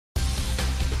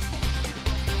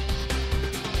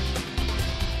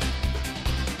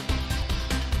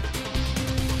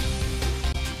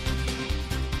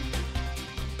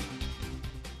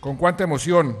Con cuánta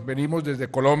emoción venimos desde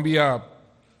Colombia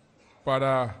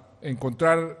para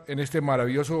encontrar en este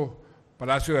maravilloso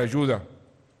Palacio de Ayuda,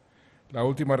 la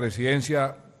última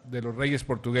residencia de los reyes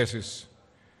portugueses,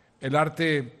 el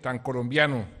arte tan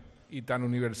colombiano y tan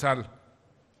universal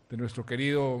de nuestro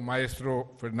querido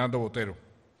Maestro Fernando Botero.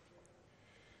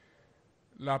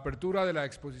 La apertura de la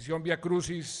Exposición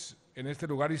Viacrucis en este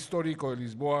lugar histórico de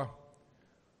Lisboa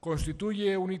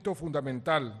constituye un hito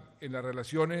fundamental en las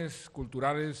relaciones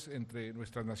culturales entre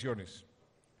nuestras naciones.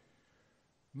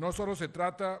 No solo se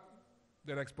trata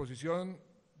de la exposición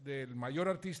del mayor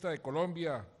artista de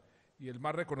Colombia y el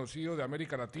más reconocido de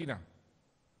América Latina,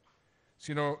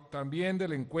 sino también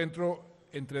del encuentro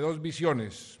entre dos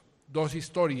visiones, dos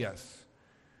historias,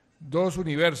 dos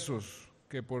universos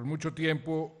que por mucho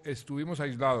tiempo estuvimos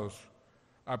aislados,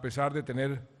 a pesar de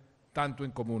tener tanto en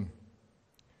común.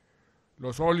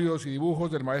 Los óleos y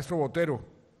dibujos del maestro Botero,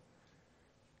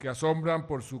 que asombran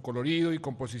por su colorido y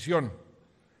composición,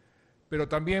 pero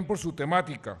también por su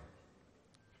temática,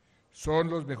 son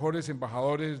los mejores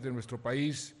embajadores de nuestro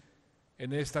país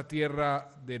en esta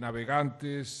tierra de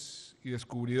navegantes y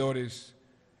descubridores,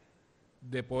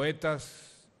 de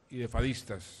poetas y de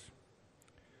fadistas.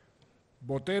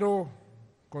 Botero,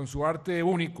 con su arte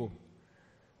único,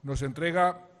 nos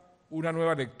entrega una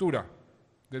nueva lectura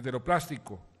desde lo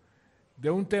plástico, de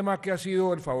un tema que ha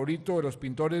sido el favorito de los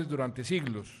pintores durante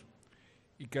siglos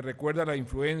y que recuerda la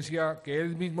influencia que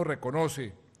él mismo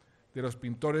reconoce de los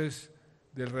pintores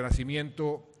del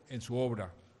Renacimiento en su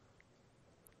obra.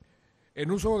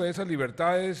 En uso de esas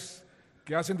libertades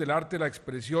que hacen del arte la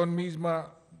expresión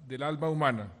misma del alma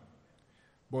humana,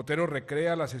 Botero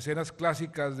recrea las escenas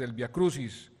clásicas del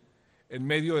Viacrucis en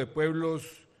medio de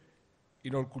pueblos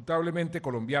inocultablemente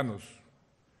colombianos,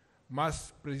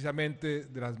 más precisamente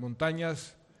de las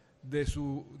montañas de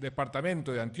su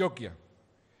departamento de Antioquia,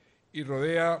 y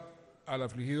rodea al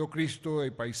afligido Cristo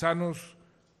de paisanos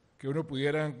que uno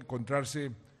pudiera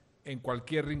encontrarse en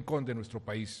cualquier rincón de nuestro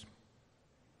país.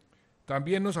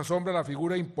 También nos asombra la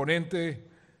figura imponente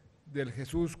del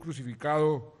Jesús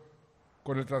crucificado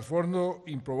con el trasfondo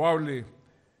improbable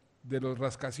de los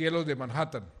rascacielos de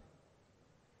Manhattan,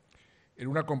 en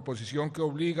una composición que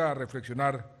obliga a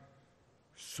reflexionar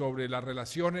sobre las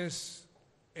relaciones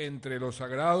entre lo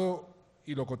sagrado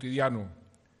y lo cotidiano,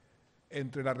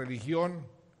 entre la religión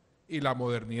y la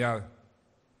modernidad.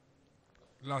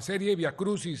 La serie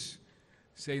Viacrucis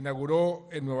se inauguró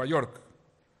en Nueva York,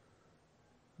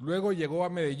 luego llegó a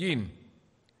Medellín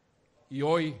y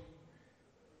hoy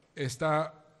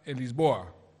está en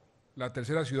Lisboa, la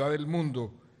tercera ciudad del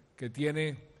mundo que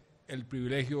tiene el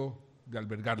privilegio de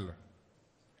albergarla.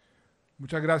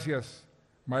 Muchas gracias,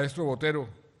 Maestro Botero,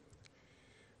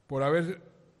 por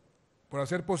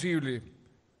hacer posible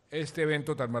este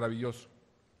evento tan maravilloso.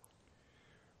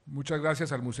 Muchas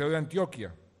gracias al Museo de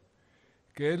Antioquia,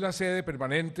 que es la sede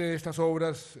permanente de estas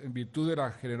obras en virtud de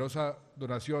la generosa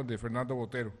donación de Fernando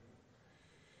Botero.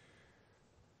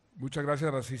 Muchas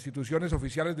gracias a las instituciones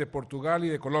oficiales de Portugal y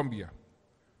de Colombia,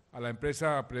 a la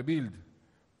empresa Prebuild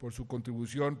por su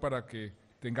contribución para que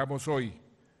tengamos hoy,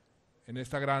 en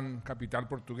esta gran capital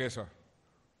portuguesa,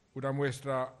 una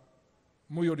muestra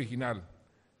muy original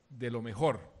de lo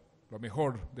mejor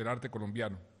del arte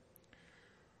colombiano.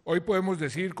 Hoy podemos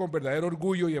decir con verdadero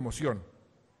orgullo y emoción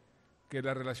que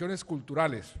las relaciones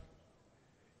culturales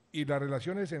y las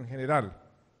relaciones en general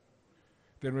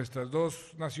de nuestras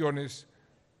dos naciones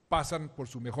pasan por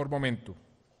su mejor momento.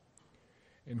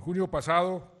 En junio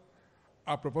pasado,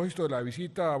 a propósito de la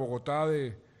visita a Bogotá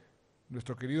de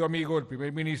nuestro querido amigo, el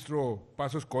primer ministro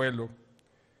Passos Coelho,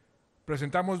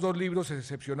 presentamos dos libros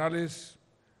excepcionales,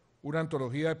 una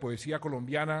antología de poesía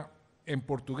colombiana en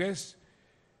portugués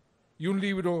y un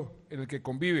libro en el que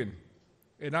conviven,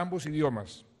 en ambos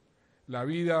idiomas, la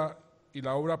vida y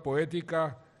la obra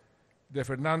poética de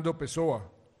Fernando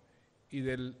Pessoa y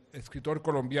del escritor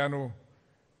colombiano,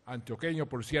 antioqueño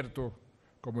por cierto,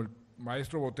 como el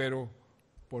maestro Botero,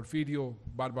 Porfirio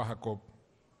Barba Jacob.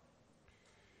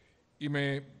 Y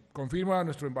me confirma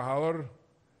nuestro embajador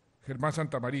Germán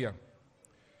Santamaría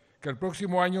que el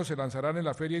próximo año se lanzarán en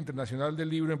la Feria Internacional del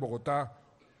Libro en Bogotá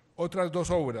otras dos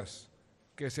obras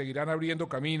que seguirán abriendo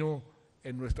camino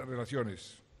en nuestras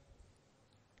relaciones.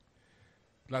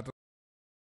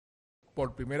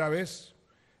 Por primera vez,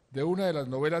 de una de las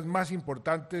novelas más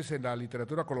importantes en la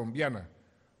literatura colombiana,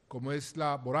 como es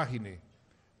La Vorágine,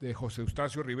 de José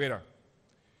Eustacio Rivera,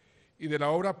 y de la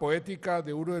obra poética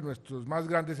de uno de nuestros más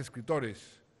grandes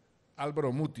escritores,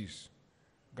 Álvaro Mutis,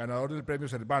 ganador del Premio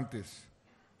Cervantes,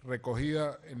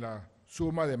 recogida en la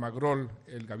Suma de Magrol,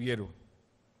 El Gaviero.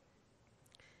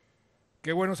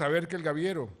 Qué bueno saber que El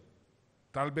Gaviero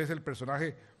tal vez el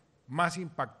personaje más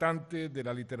impactante de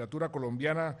la literatura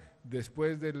colombiana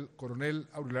después del coronel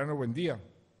Aureliano Buendía,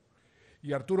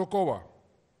 y Arturo Cova,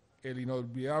 el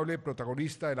inolvidable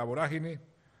protagonista de La Vorágine,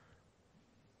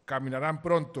 caminarán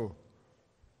pronto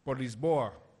por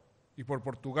Lisboa y por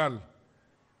Portugal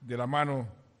de la mano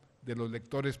de los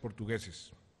lectores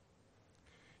portugueses.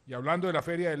 Y hablando de la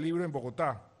Feria del Libro en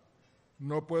Bogotá,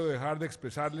 no puedo dejar de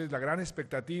expresarles la gran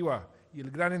expectativa y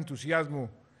el gran entusiasmo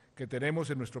que tenemos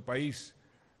en nuestro país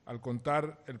al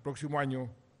contar el próximo año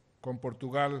con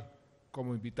Portugal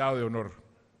como invitado de honor.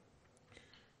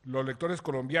 Los lectores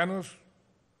colombianos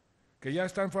que ya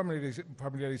están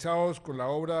familiarizados con la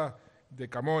obra de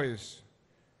Camões,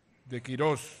 de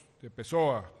Quirós, de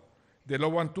Pessoa, de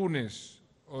Lobo Antunes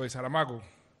o de Saramago,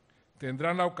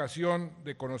 tendrán la ocasión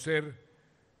de conocer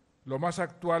lo más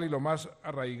actual y lo más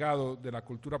arraigado de la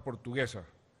cultura portuguesa,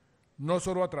 no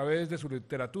solo a través de su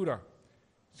literatura,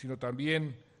 sino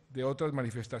también de otras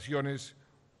manifestaciones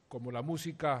como la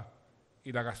música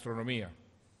y la gastronomía.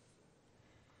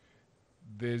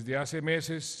 Desde hace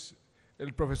meses,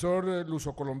 el profesor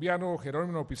luso-colombiano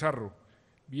Jerónimo Pizarro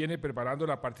viene preparando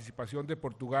la participación de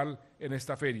Portugal en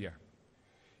esta feria,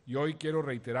 y hoy quiero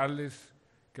reiterarles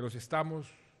que los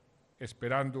estamos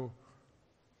esperando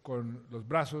con los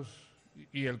brazos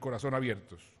y el corazón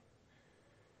abiertos.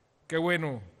 Qué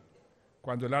bueno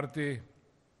cuando el arte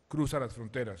cruza las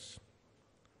fronteras.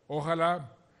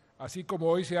 Ojalá, así como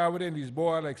hoy se abre en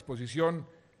Lisboa la exposición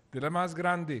de la más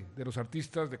grande de los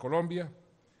artistas de Colombia,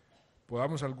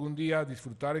 podamos algún día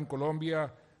disfrutar en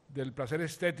Colombia del placer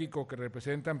estético que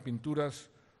representan pinturas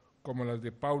como las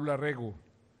de Paula Rego,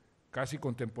 casi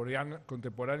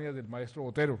contemporáneas del Maestro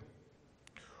Botero,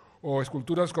 o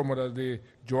esculturas como las de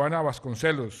Joana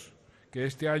Vasconcelos, que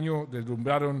este año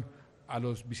deslumbraron a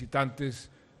los visitantes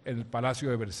en el Palacio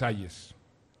de Versalles.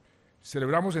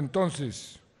 Celebramos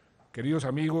entonces, queridos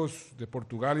amigos de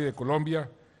Portugal y de Colombia,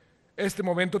 este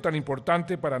momento tan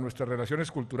importante para nuestras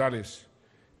relaciones culturales,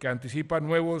 que anticipa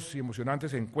nuevos y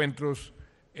emocionantes encuentros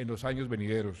en los años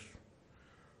venideros.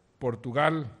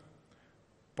 Portugal,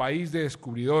 país de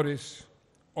descubridores,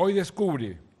 hoy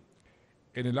descubre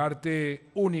en el arte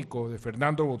único de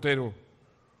Fernando Botero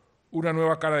una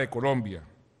nueva cara de Colombia,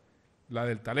 la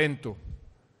del talento,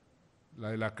 la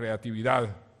de la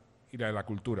creatividad y la de la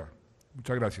cultura.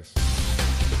 Muchas gracias.